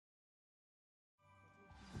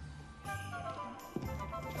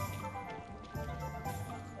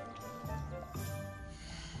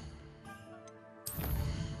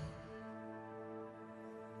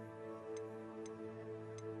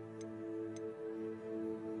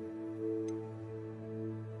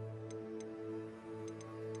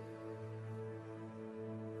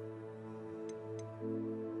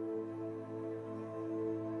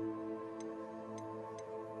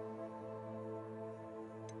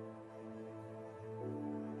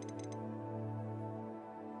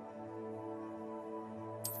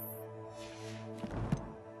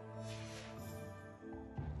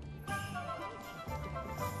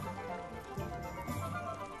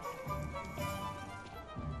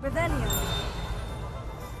Revelio.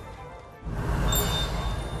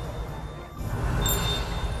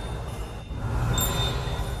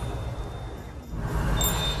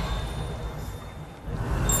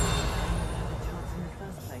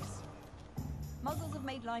 Muggles have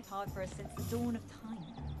made life hard for us since the dawn of time.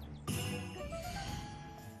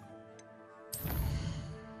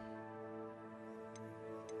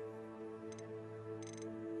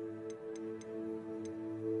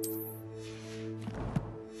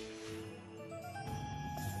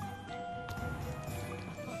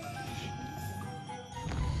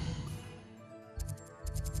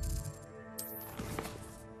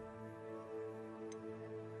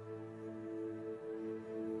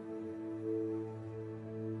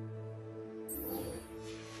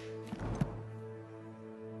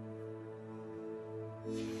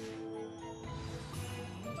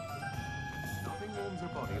 Nothing warms a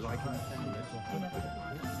body like I'm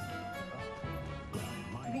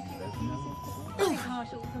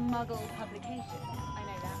partial to Muggle publications. I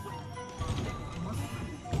know that.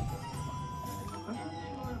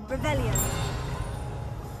 Revelio.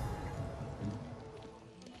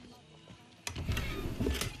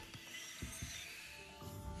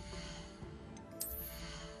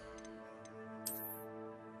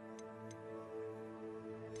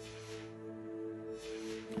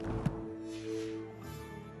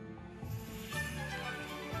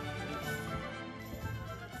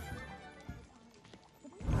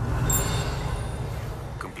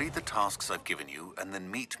 Complete the tasks I've given you, and then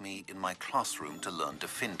meet me in my classroom to learn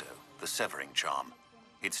Defendo, the severing charm.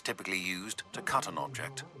 It's typically used to cut an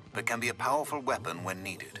object, but can be a powerful weapon when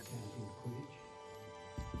needed.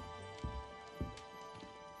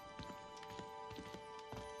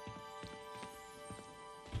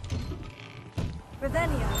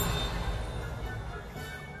 Revelio.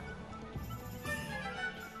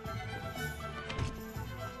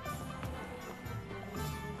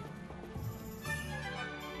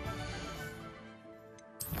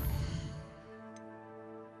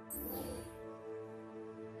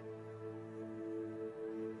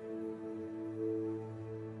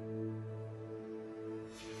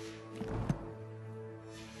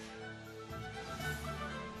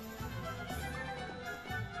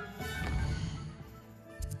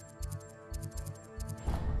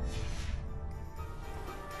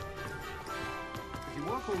 You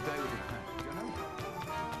work all day with your hands, you know?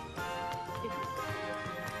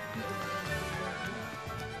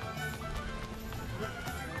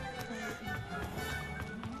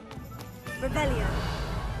 Revelio.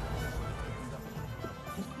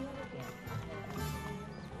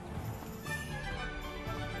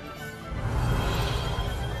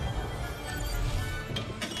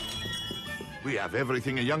 We have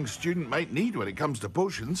everything a young student might need when it comes to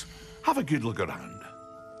potions. Have a good look around.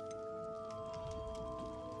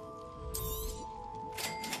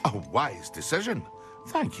 A wise decision.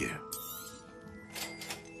 Thank you.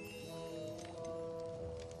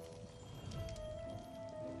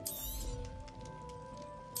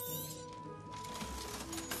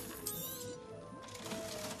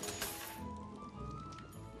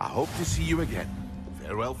 I hope to see you again.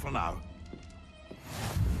 Farewell for now.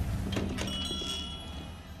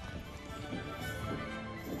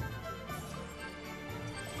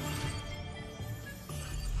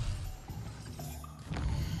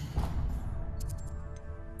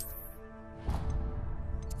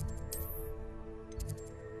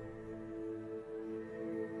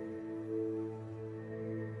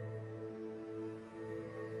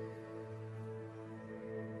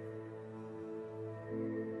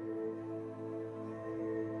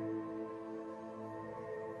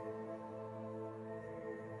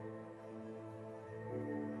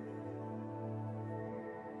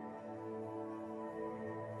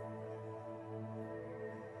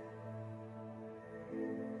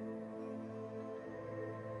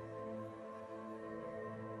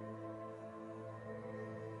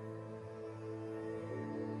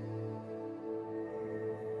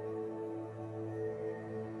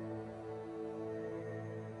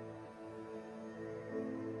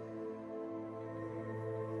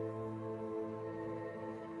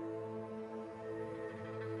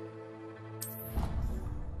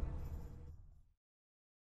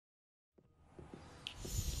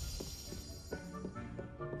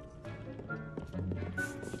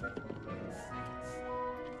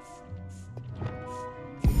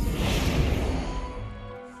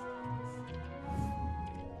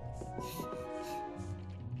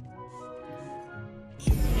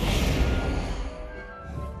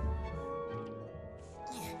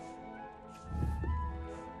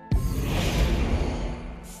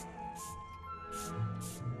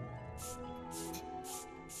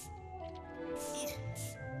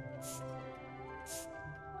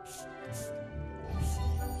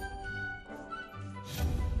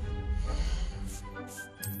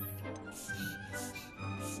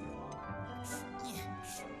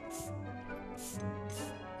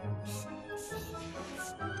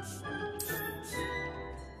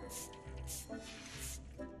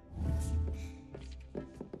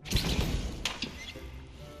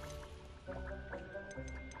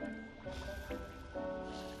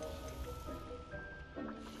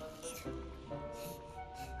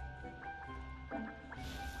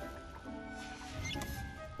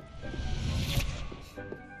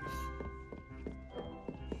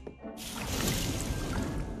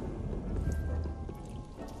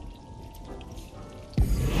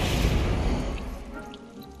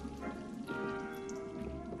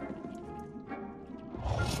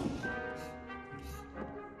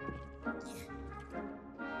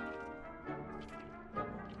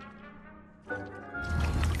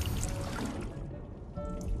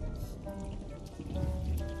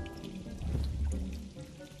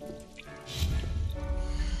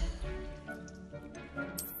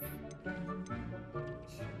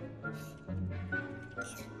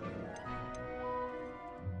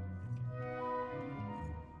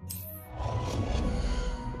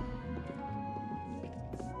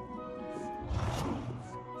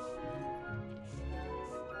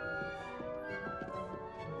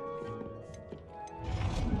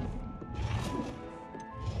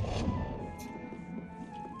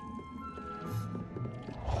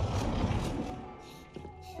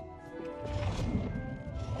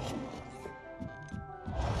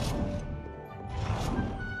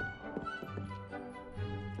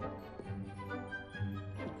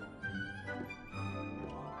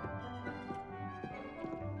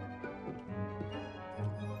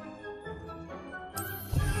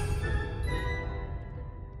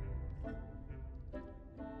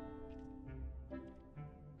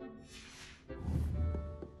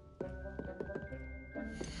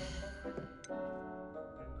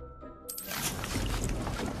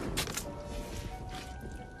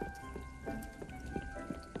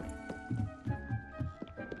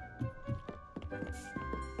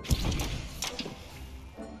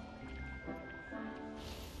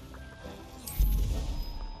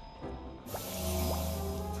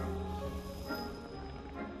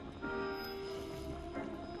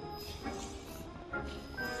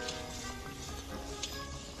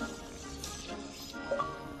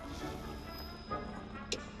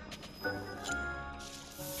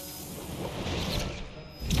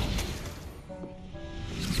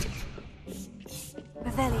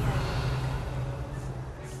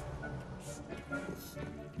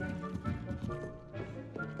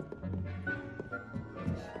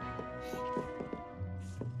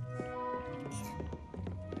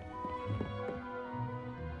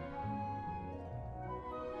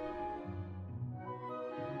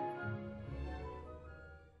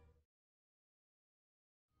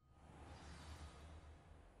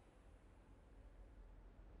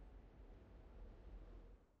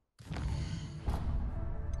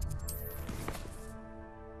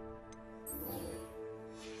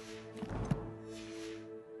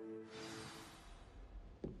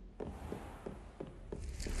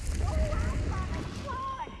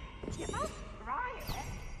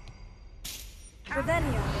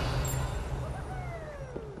 Ravenia.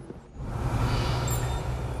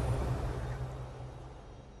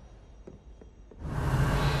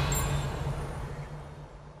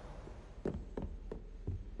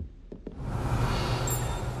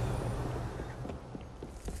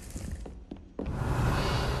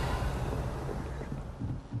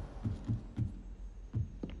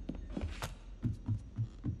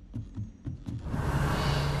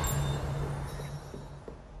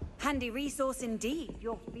 Handy resource indeed.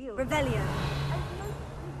 Your field. Rebellion.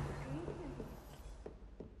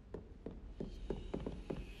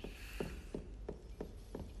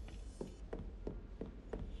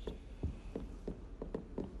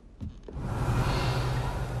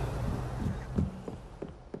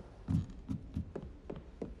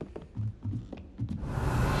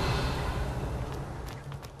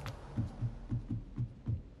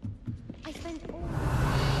 I spent all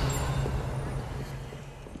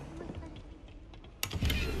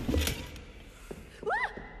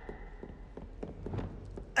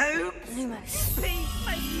Lumos.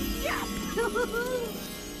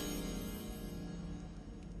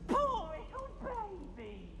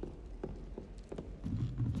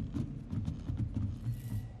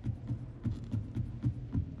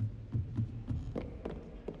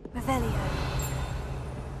 Revelio.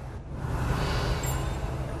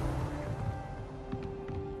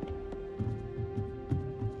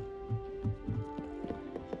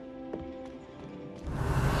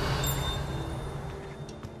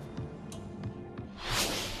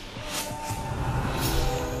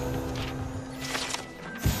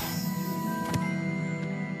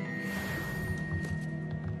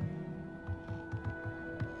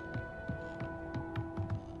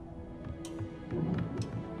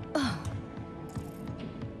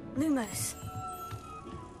 Lumos.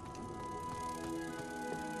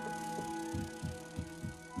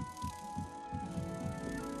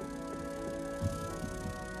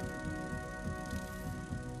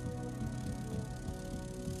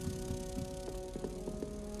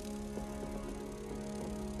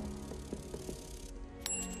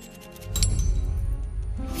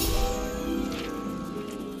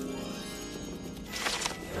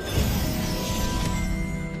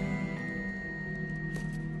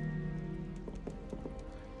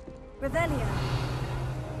 Revelio.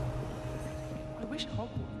 I wish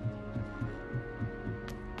Hogwarts.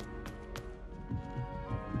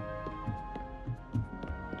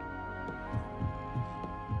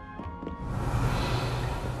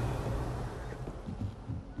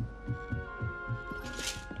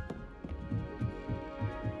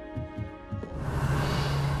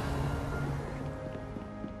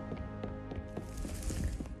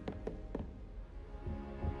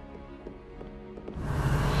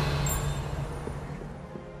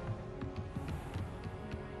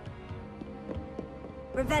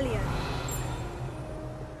 Revelio.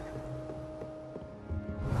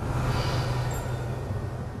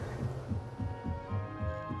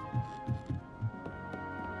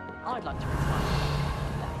 I'd like to retire.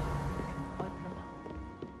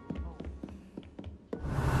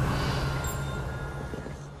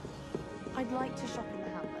 I'd like to shop in the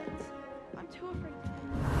Hamlet. I'm too afraid to.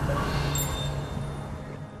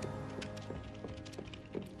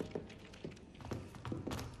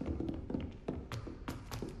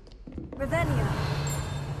 Revelio.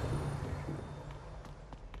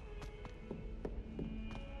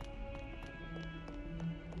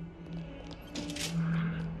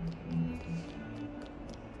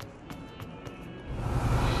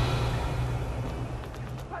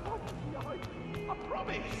 I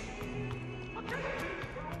promise.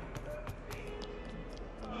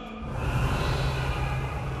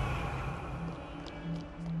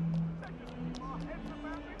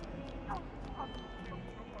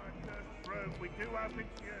 We do have it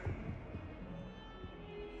here.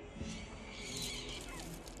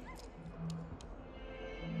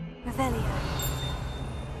 Revelio.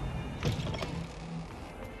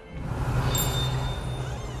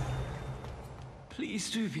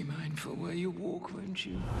 Please do be mindful where you walk, won't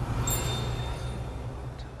you?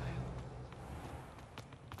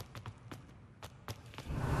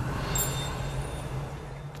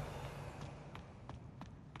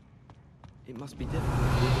 It must be difficult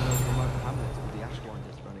to live in those remote hamlets with the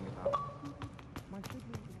Ashwinders running about.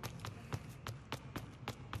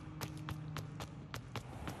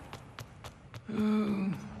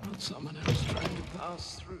 Oh, not someone else trying to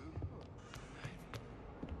pass through.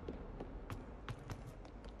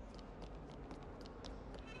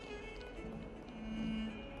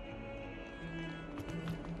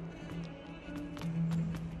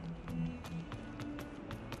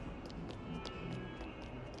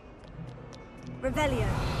 Revelio.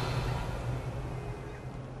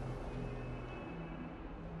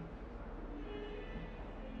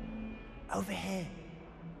 Over here.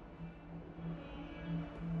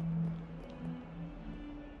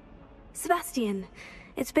 Sebastian,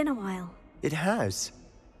 it's been a while. It has.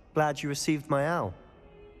 Glad you received my owl.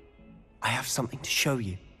 I have something to show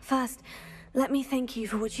you. First, let me thank you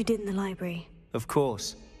for what you did in the library. Of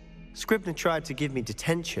course. Scribner tried to give me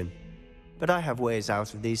detention, but I have ways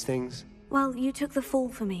out of these things. Well, you took the fall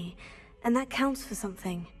for me, and that counts for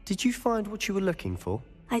something. Did you find what you were looking for?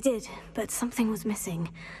 I did, but something was missing.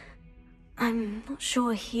 I'm not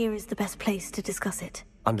sure here is the best place to discuss it.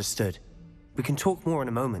 Understood. We can talk more in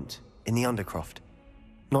a moment, in the undercroft.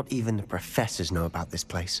 Not even the professors know about this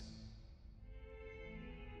place.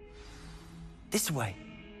 This way.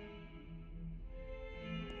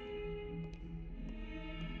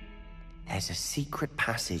 There's a secret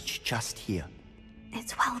passage just here.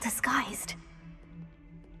 It's well disguised.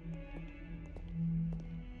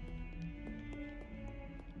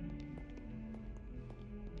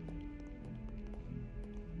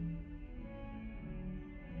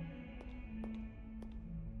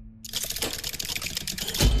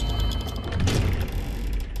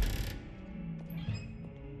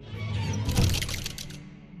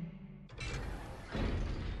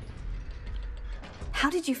 How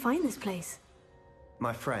did you find this place?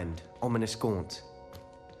 My friend, Ominous Gaunt.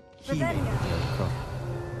 He Revelio. made the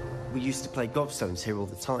undercroft. We used to play gobstones here all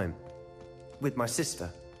the time. With my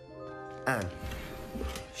sister, Anne.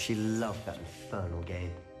 She loved that infernal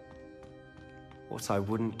game. What I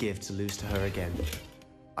wouldn't give to lose to her again.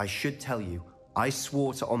 I should tell you, I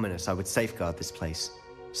swore to Ominous I would safeguard this place.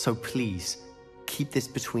 So please, keep this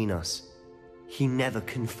between us. He never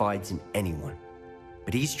confides in anyone.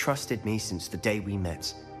 But he's trusted me since the day we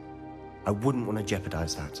met. I wouldn't want to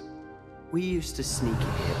jeopardize that. We used to sneak in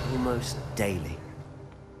here almost daily.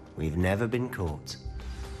 We've never been caught.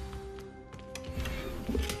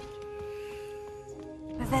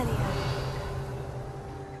 Revelio.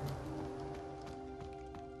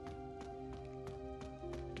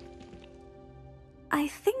 I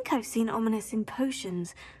think I've seen Ominous in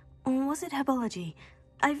potions. Or was it herbology?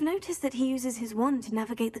 I've noticed that he uses his wand to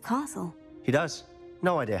navigate the castle. He does.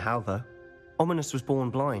 No idea how, though. Ominous was born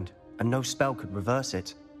blind, and no spell could reverse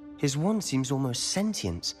it. His wand seems almost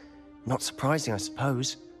sentient. Not surprising, I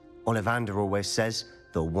suppose. Ollivander always says,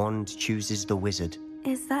 the wand chooses the wizard.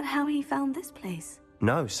 Is that how he found this place?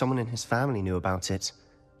 No, someone in his family knew about it.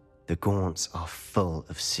 The Gaunts are full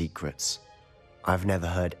of secrets. I've never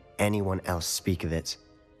heard anyone else speak of it,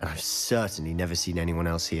 and I've certainly never seen anyone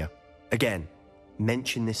else here. Again,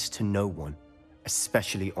 mention this to no one,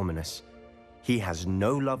 especially Ominous. He has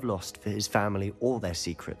no love lost for his family or their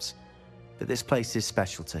secrets, but this place is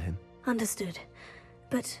special to him. Understood.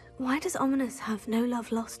 But why does Ominous have no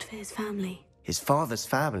love lost for his family? His father's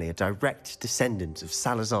family are direct descendants of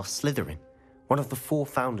Salazar Slytherin, one of the 4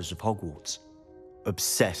 founders of Hogwarts.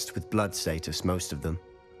 Obsessed with blood status, most of them.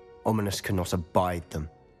 Ominous cannot abide them,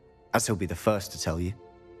 as he'll be the first to tell you.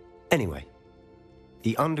 Anyway,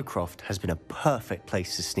 the Undercroft has been a perfect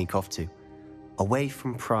place to sneak off to, away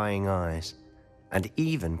from prying eyes, and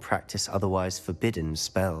even practice otherwise forbidden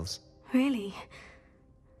spells. Really?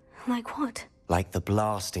 Like what? Like the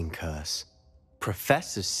blasting curse.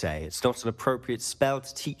 Professors say it's not an appropriate spell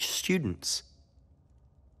to teach students.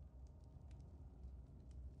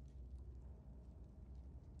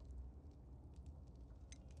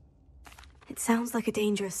 It sounds like a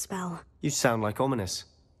dangerous spell. You sound like Ominous.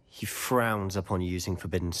 He frowns upon using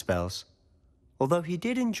forbidden spells. Although he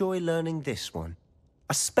did enjoy learning this one.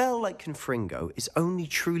 A spell like Confringo is only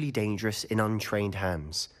truly dangerous in untrained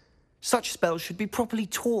hands. Such spells should be properly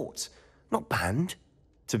taught, not banned.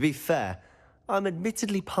 To be fair, I'm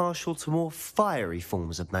admittedly partial to more fiery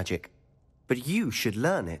forms of magic. But you should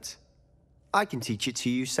learn it. I can teach it to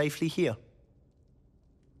you safely here.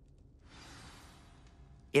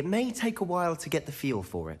 It may take a while to get the feel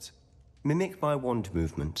for it. Mimic my wand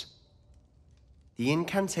movement. The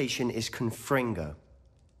incantation is Confringo.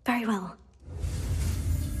 Very well.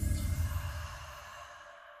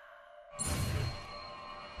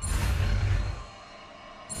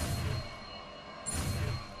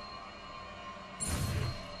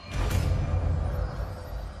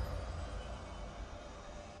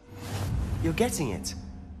 You're getting it.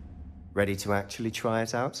 Ready to actually try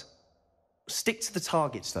it out? Stick to the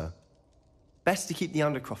targets, though. Best to keep the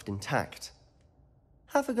Undercroft intact.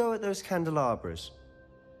 Have a go at those candelabras.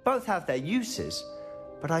 Both have their uses,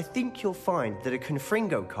 but I think you'll find that a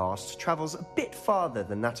Confringo cast travels a bit farther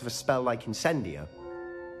than that of a spell like Incendio.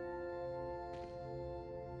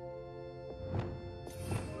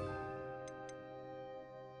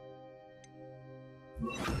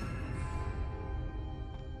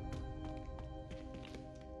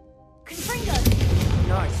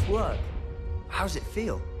 Nice work. How's it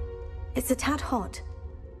feel? It's a tad hot.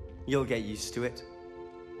 You'll get used to it.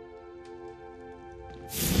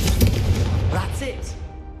 That's it!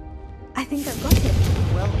 I think I've got it.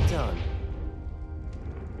 Well done.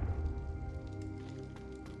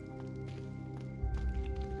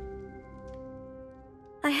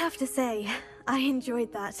 I have to say, I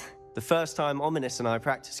enjoyed that. The first time Ominous and I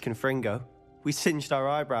practiced Confringo, we singed our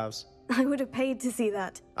eyebrows. I would have paid to see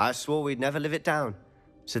that. I swore we'd never live it down.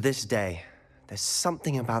 To this day, there's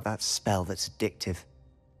something about that spell that's addictive.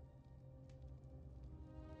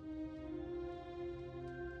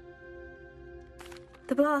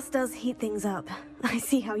 The blast does heat things up. I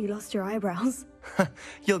see how you lost your eyebrows.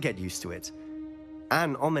 You'll get used to it.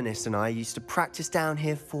 Anne, Ominous and I used to practice down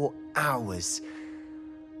here for hours.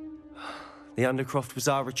 The undercroft was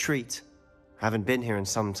our retreat. Haven't been here in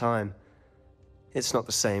some time. It's not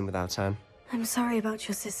the same without Anne. I'm sorry about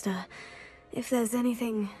your sister. If there's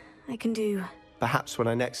anything I can do... Perhaps when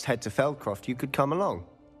I next head to Feldcroft, you could come along.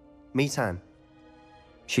 Meet Anne.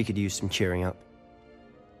 She could use some cheering up.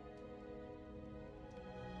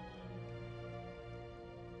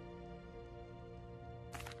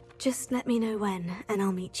 Just let me know when, and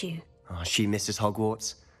I'll meet you. Oh, she misses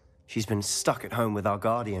Hogwarts. She's been stuck at home with our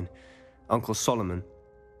guardian, Uncle Solomon.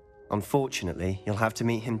 Unfortunately, you'll have to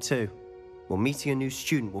meet him too. Well, meeting a new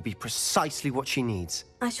student will be precisely what she needs.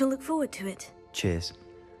 I shall look forward to it. Cheers.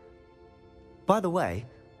 By the way,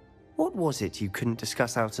 what was it you couldn't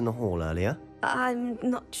discuss out in the hall earlier? I'm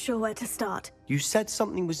not sure where to start. You said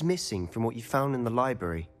something was missing from what you found in the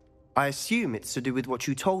library. I assume it's to do with what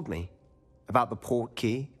you told me. About the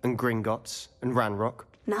Portkey, and Gringotts, and Ranrock.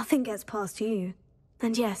 Nothing gets past you.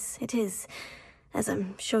 And yes, it is. As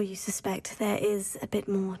I'm sure you suspect, there is a bit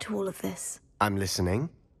more to all of this. I'm listening.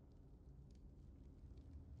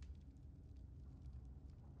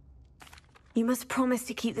 You must promise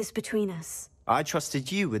to keep this between us. I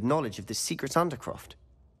trusted you with knowledge of this secret undercroft.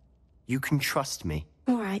 You can trust me.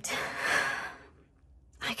 All right.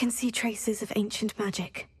 I can see traces of ancient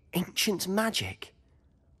magic. Ancient magic?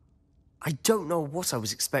 I don't know what I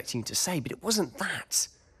was expecting you to say, but it wasn't that.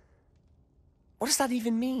 What does that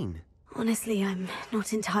even mean? Honestly, I'm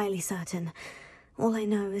not entirely certain. All I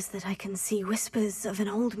know is that I can see whispers of an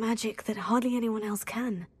old magic that hardly anyone else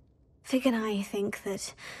can. Fig and I think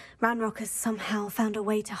that Ranrock has somehow found a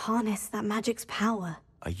way to harness that magic's power.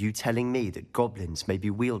 Are you telling me that goblins may be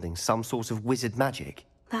wielding some sort of wizard magic?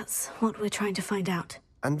 That's what we're trying to find out.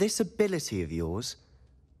 And this ability of yours,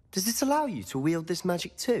 does it allow you to wield this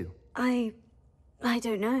magic too? I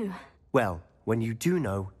don't know. Well, when you do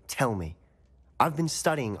know, tell me. I've been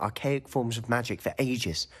studying archaic forms of magic for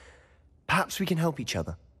ages. Perhaps we can help each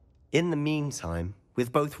other. In the meantime,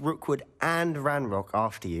 with both Rookwood and Ranrock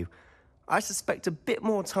after you, I suspect a bit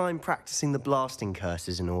more time practicing the blasting curse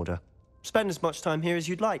is in order. Spend as much time here as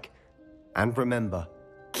you'd like. And remember,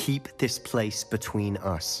 keep this place between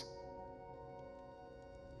us.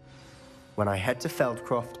 When I head to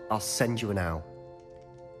Feldcroft, I'll send you an owl.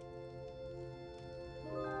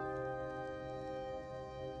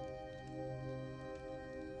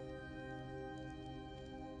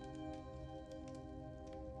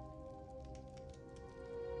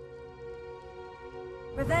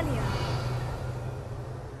 Revelio.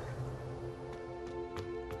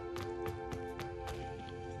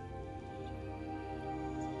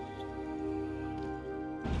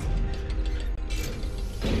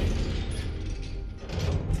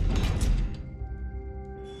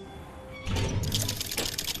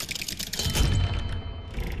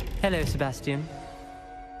 Hello, Sabastian.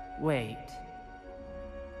 Wait.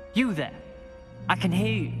 You there? I can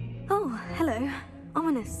hear you. Oh, hello.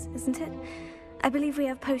 Ominous, isn't it? I believe we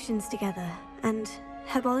have potions together. And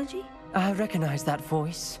herbology? I recognize that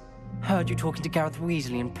voice. Heard you talking to Gareth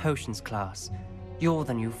Weasley in potions class. You're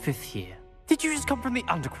the new 5th year. Did you just come from the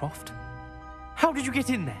undercroft? How did you get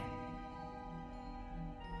in there?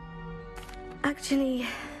 Actually,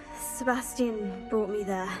 Sabastian brought me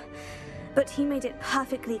there. But he made it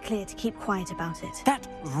perfectly clear to keep quiet about it. That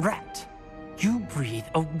rat! You breathe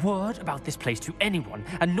a word about this place to anyone,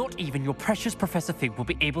 and not even your precious Professor Fig will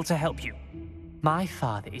be able to help you. My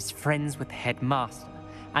father is friends with the headmaster,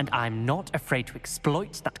 and I'm not afraid to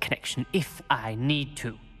exploit that connection if I need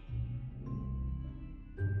to.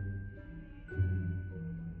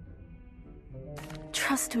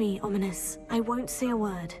 Trust me, Ominous. I won't say a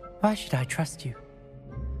word. Why should I trust you?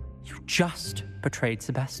 You just betrayed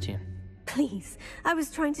Sabastian. Please, I was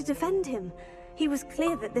trying to defend him. He was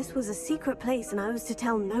clear that this was a secret place and I was to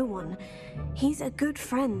tell no one. He's a good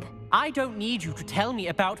friend. I don't need you to tell me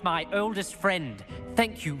about my oldest friend.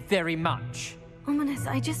 Thank you very much. Ominous,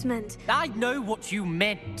 I just meant... I know what you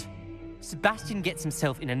meant. Sebastian gets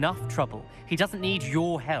himself in enough trouble. He doesn't need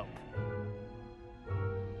your help.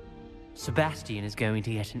 Sebastian is going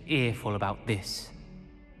to get an earful about this.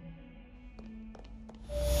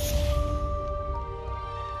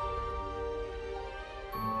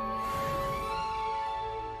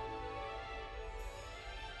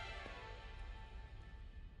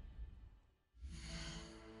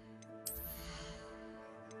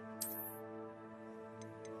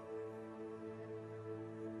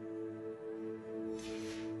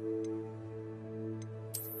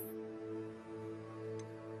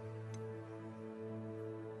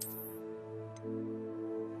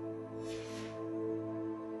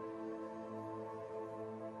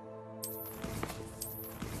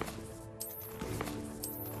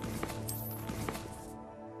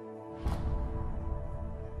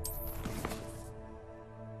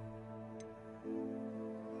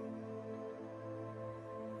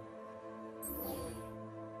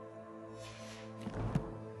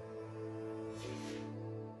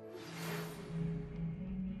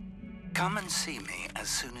 Come and see me as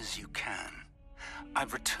soon as you can.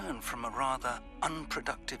 I've returned from a rather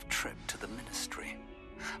unproductive trip to the Ministry,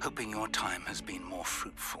 hoping your time has been more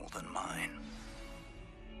fruitful than mine.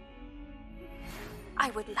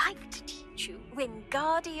 I would like to teach you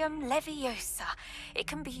Wingardium Leviosa. It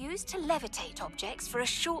can be used to levitate objects for a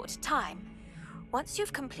short time. Once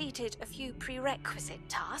you've completed a few prerequisite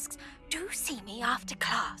tasks, do see me after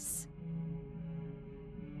class.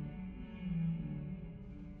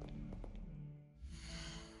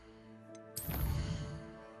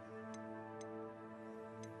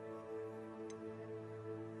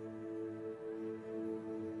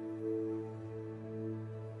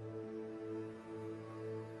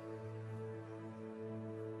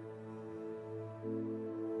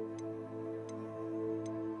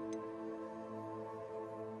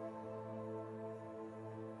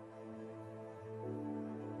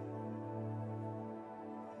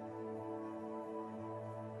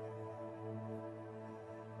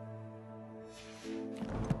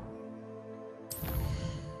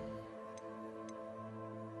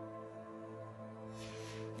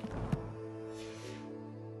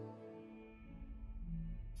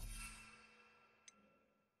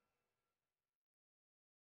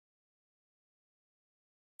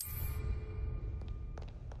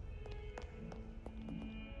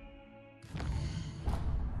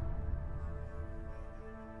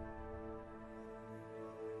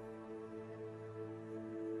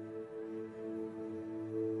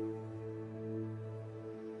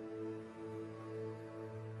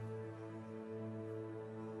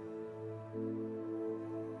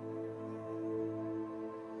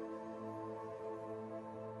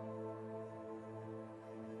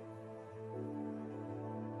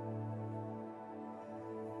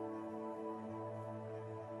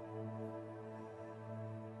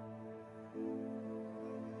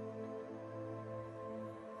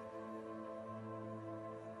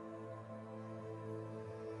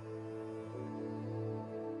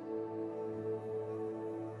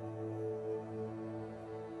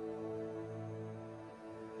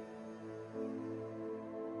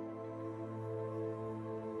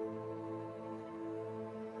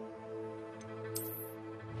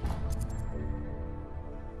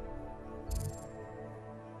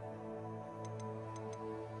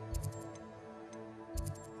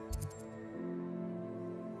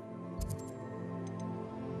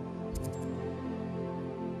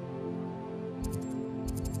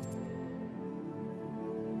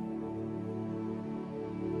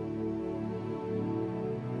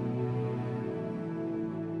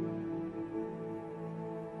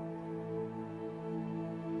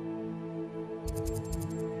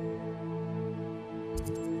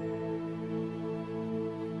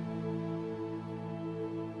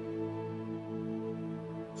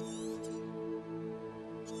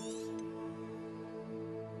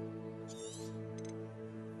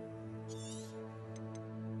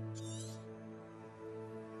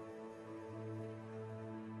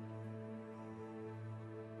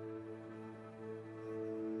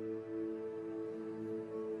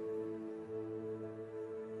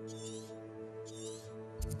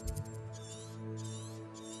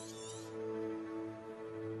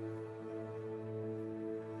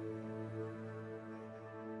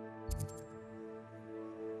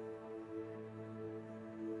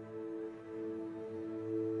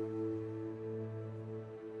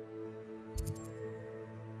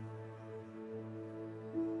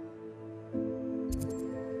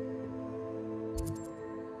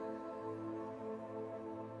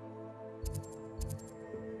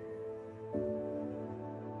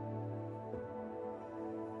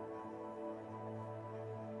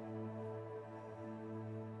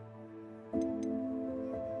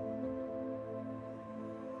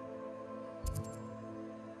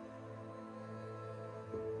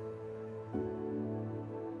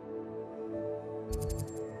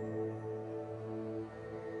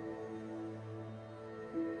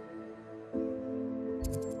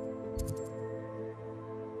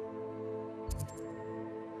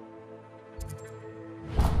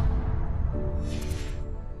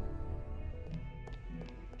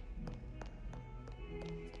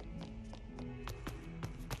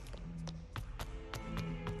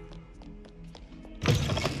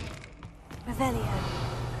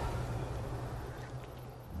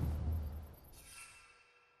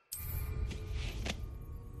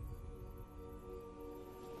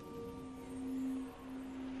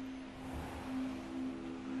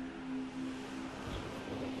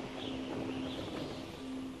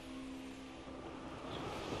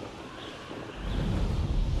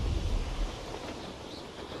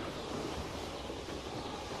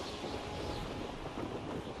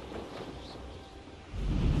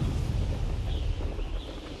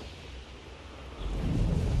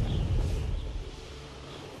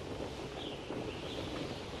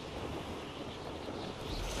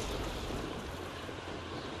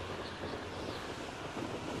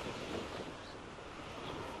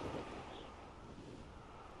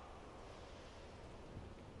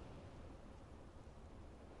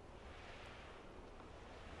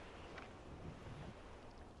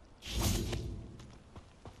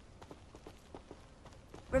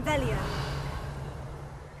 Revelio.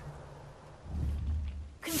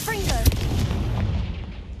 Confringo.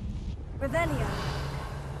 Revelio.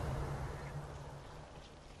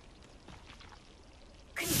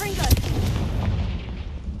 Confringo.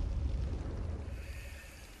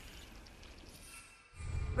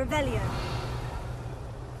 Revelio.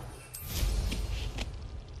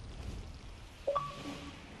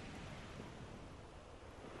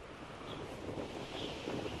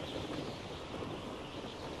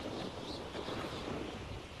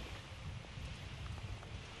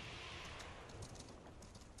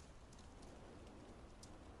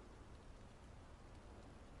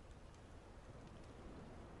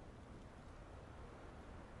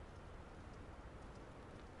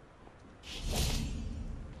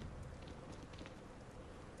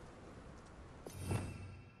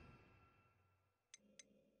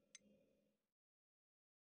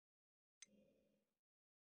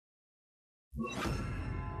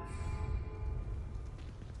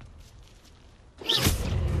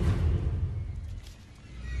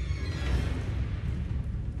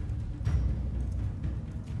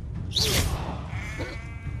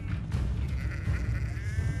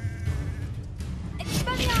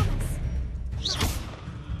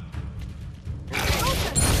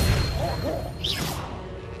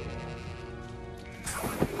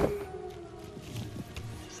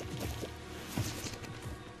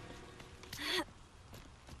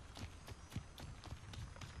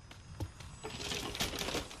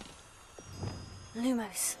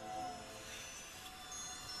 Lumos.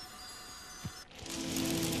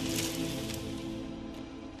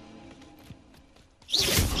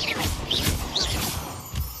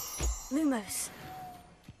 Lumos.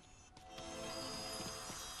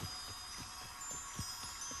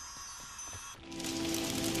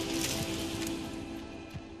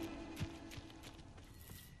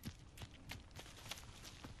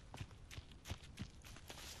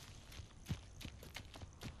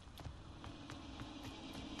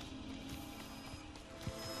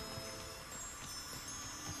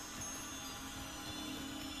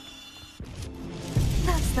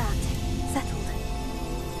 That's that. Settled.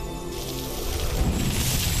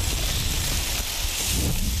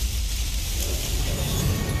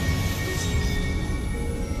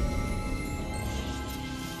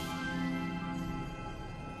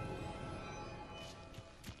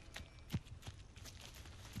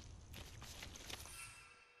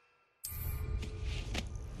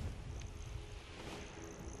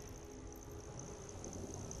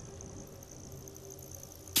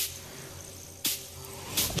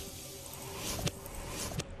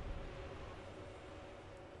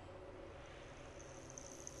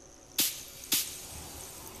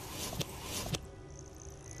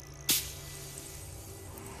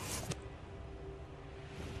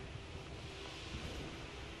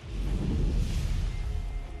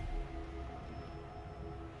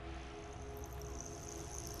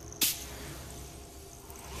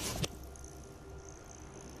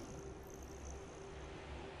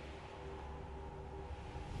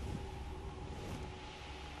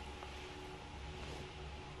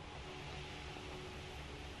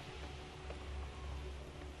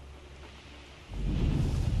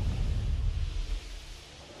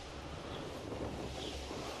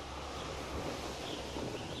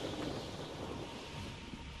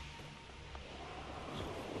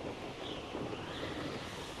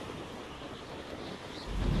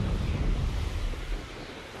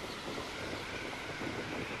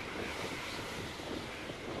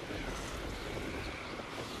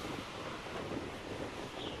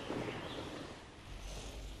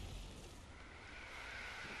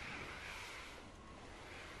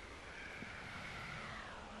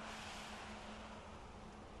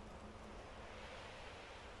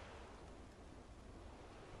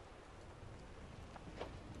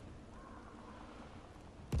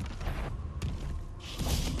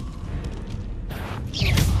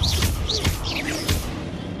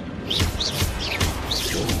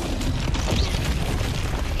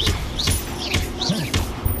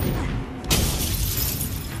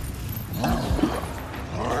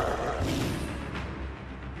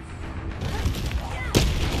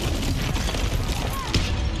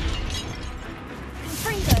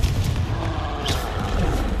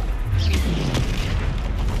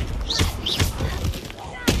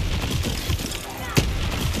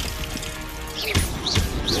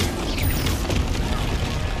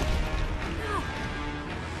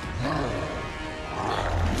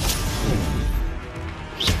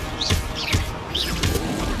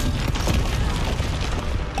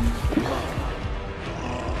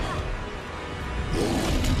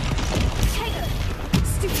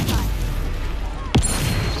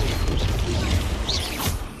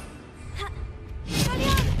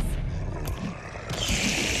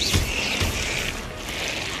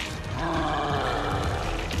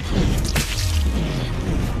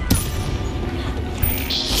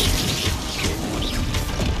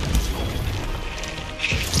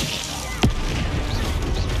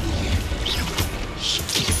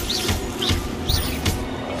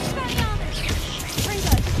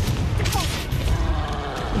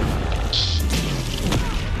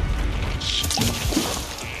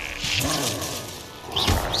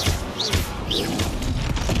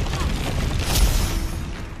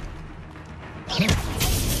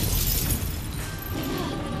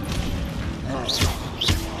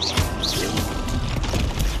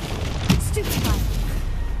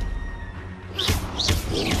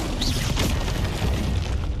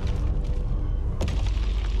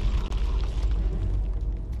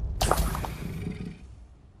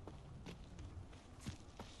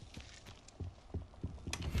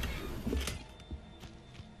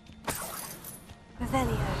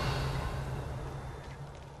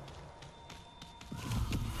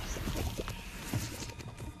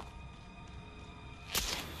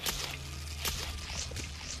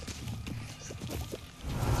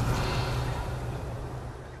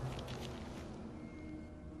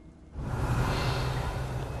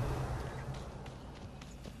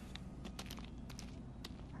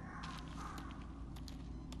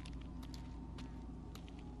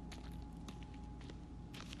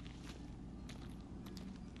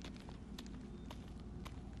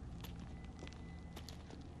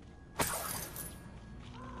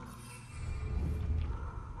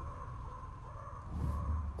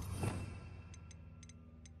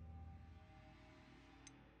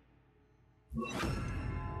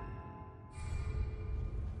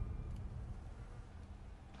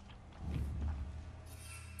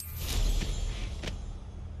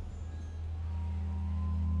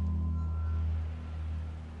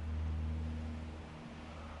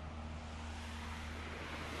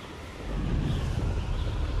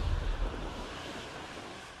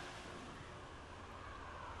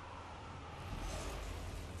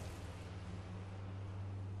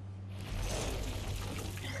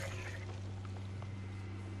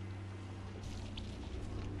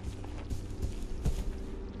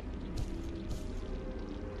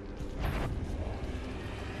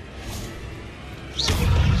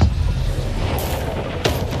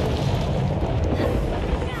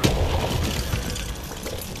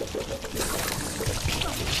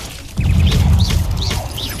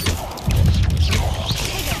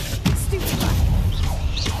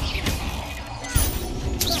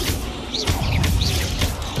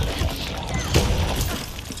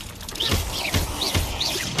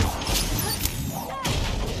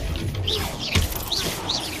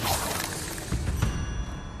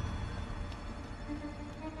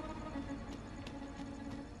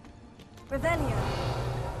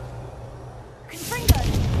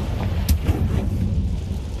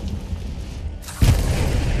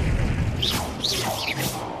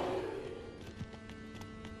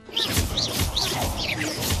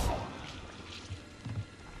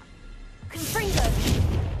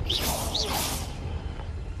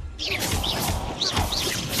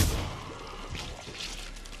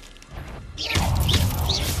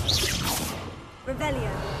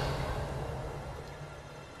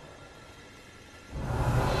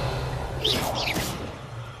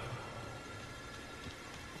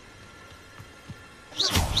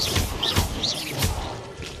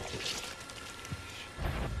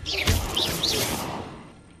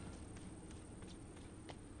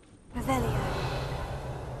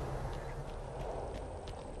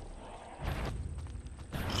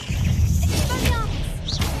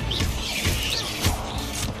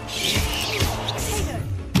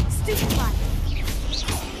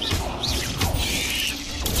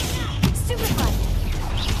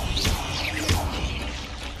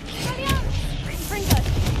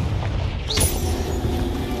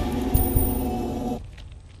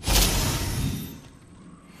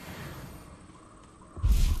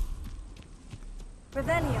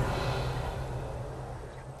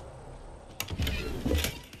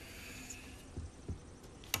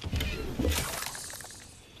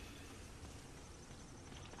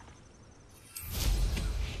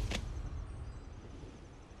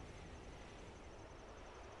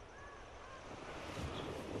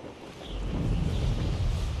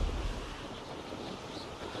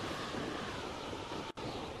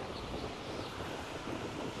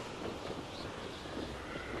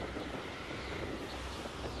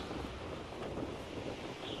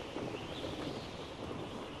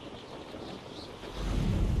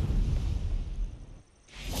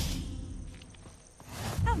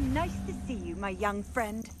 Nice to see you, my young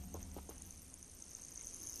friend.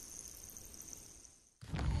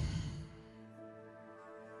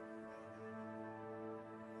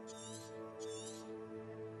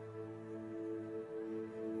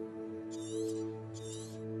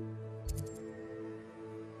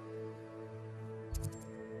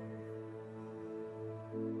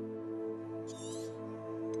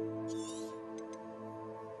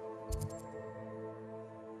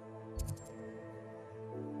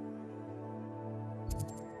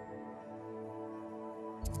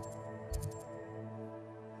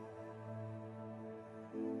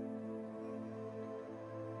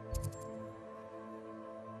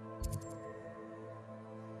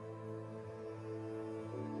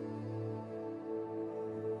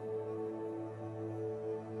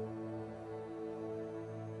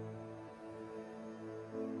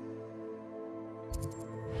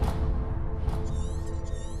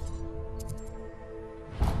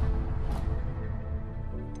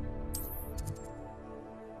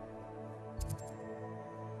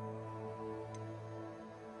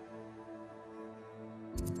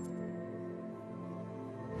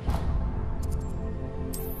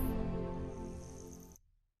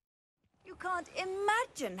 Can't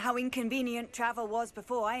imagine how inconvenient travel was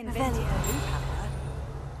before I invented blue power.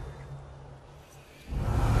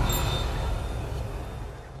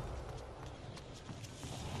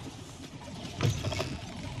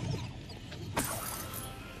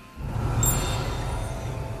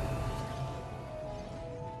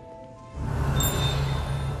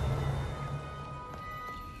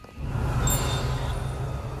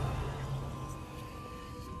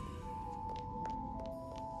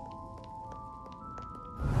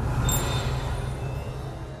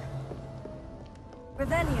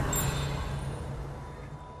 Revelio.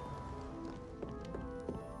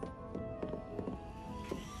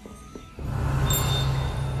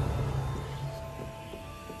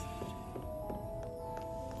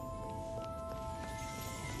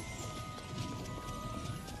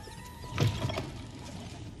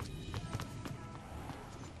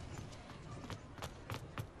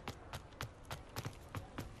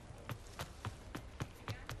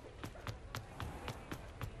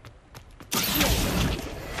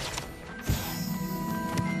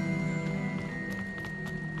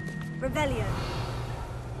 Revelio.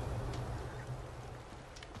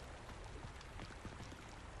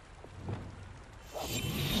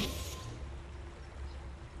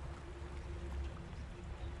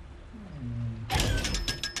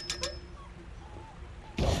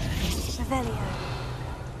 Revelio.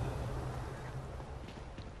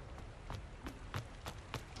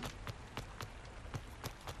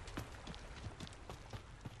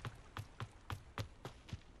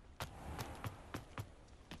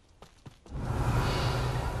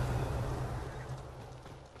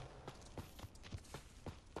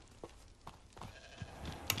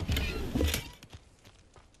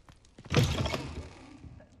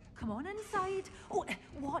 Come on inside. Oh,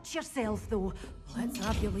 watch yourself, though. Let's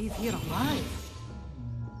have you leave here alive.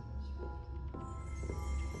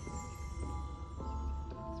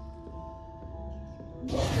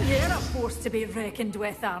 You're a force to be reckoned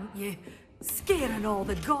with, aren't you? Scaring all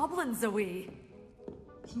the goblins away.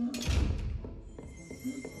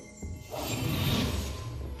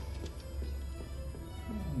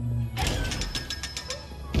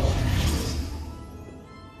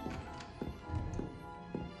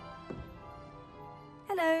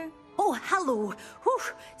 Hello. Oh, hello. Whew.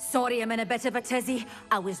 Sorry I'm in a bit of a tizzy.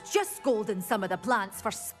 I was just scolding some of the plants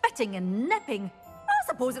for spitting and nipping. I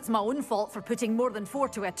suppose it's my own fault for putting more than 4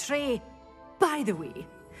 to a tray. By the way,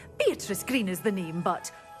 Beatrice Green is the name,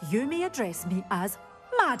 but you may address me as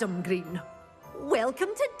Madam Green. Welcome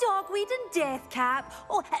to Dogweed and Deathcap.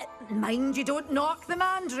 Oh, mind you don't knock the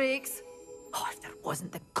mandrakes. Oh, if there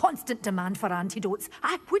wasn't the constant demand for antidotes,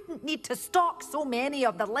 I wouldn't need to stock so many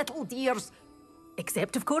of the little dears.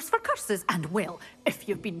 Except, of course, for curses. And, well, if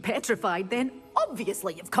you've been petrified, then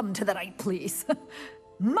obviously you've come to the right place.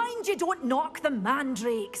 Mind you don't knock the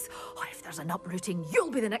mandrakes. Oh, if there's an uprooting,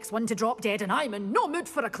 you'll be the next one to drop dead, and I'm in no mood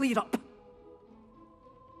for a clear-up.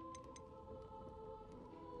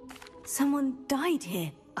 Someone died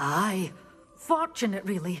here. Aye. Fortunate,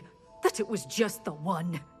 really, that it was just the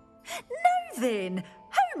one. Now then,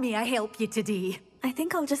 how may I help you today? I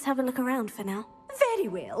think I'll just have a look around for now. Very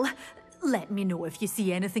well. Let me know if you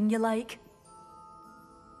see anything you like.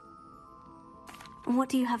 What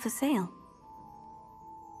do you have for sale?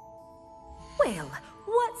 Well,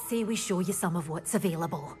 what say we show you some of what's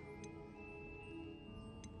available?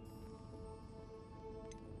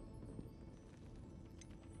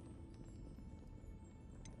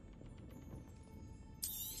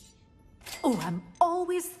 Oh, I'm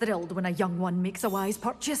always thrilled when a young one makes a wise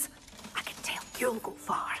purchase. I can tell you'll go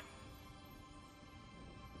far.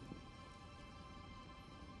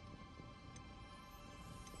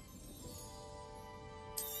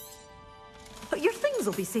 But your things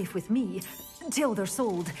will be safe with me, until they're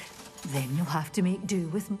sold. Then you'll have to make do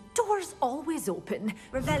with doors always open.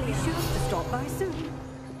 Revelio. Be sure to stop by soon.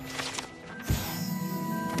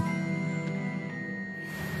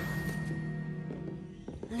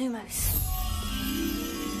 Lumos.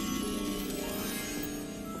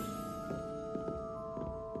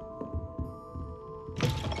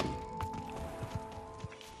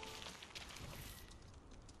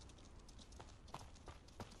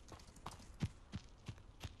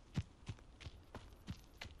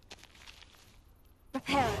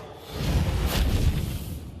 Repair.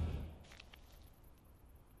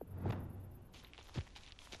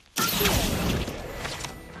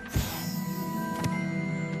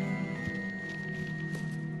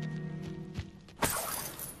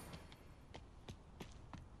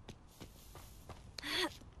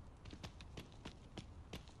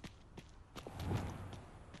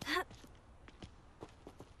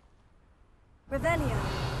 Revelio.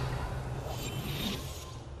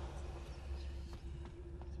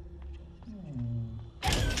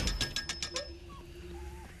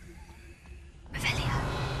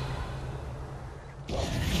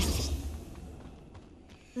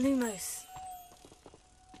 Lumos.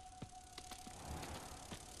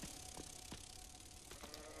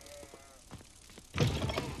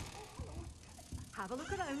 Have a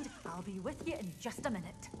look around. I'll be with you in just a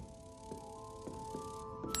minute.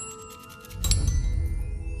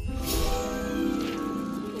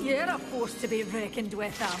 You're a force to be reckoned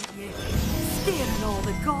with, aren't you? Scaring all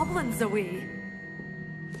the goblins away.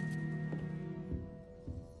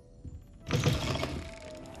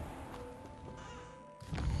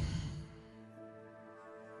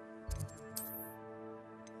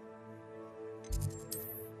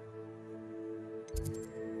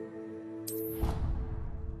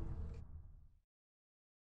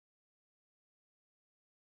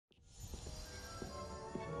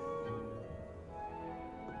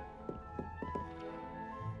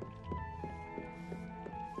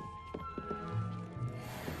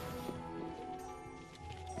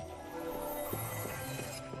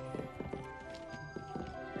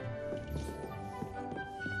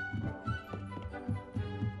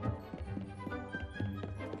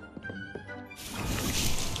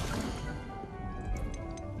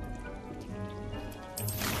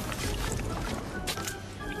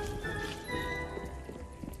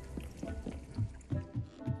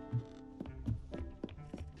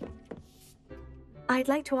 I'd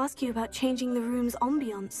like to ask you about changing the room's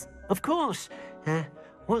ambiance. Of course.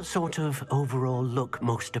 What sort of overall look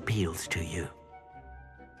most appeals to you?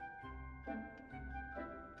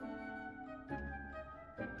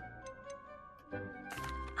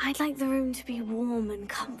 I'd like the room to be warm and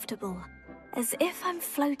comfortable, as if I'm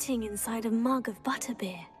floating inside a mug of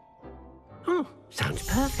butterbeer. Oh, sounds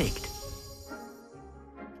perfect.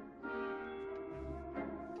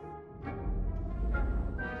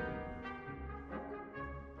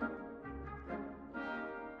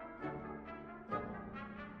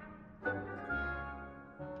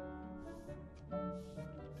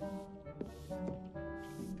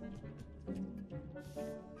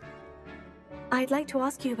 I'd like to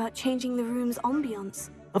ask you about changing the room's ambiance.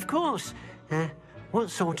 Of course. What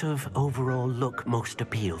sort of overall look most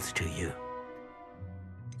appeals to you?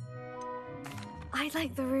 I'd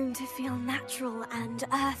like the room to feel natural and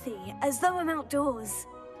earthy, as though I'm outdoors.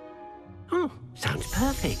 Oh, sounds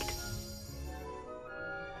perfect.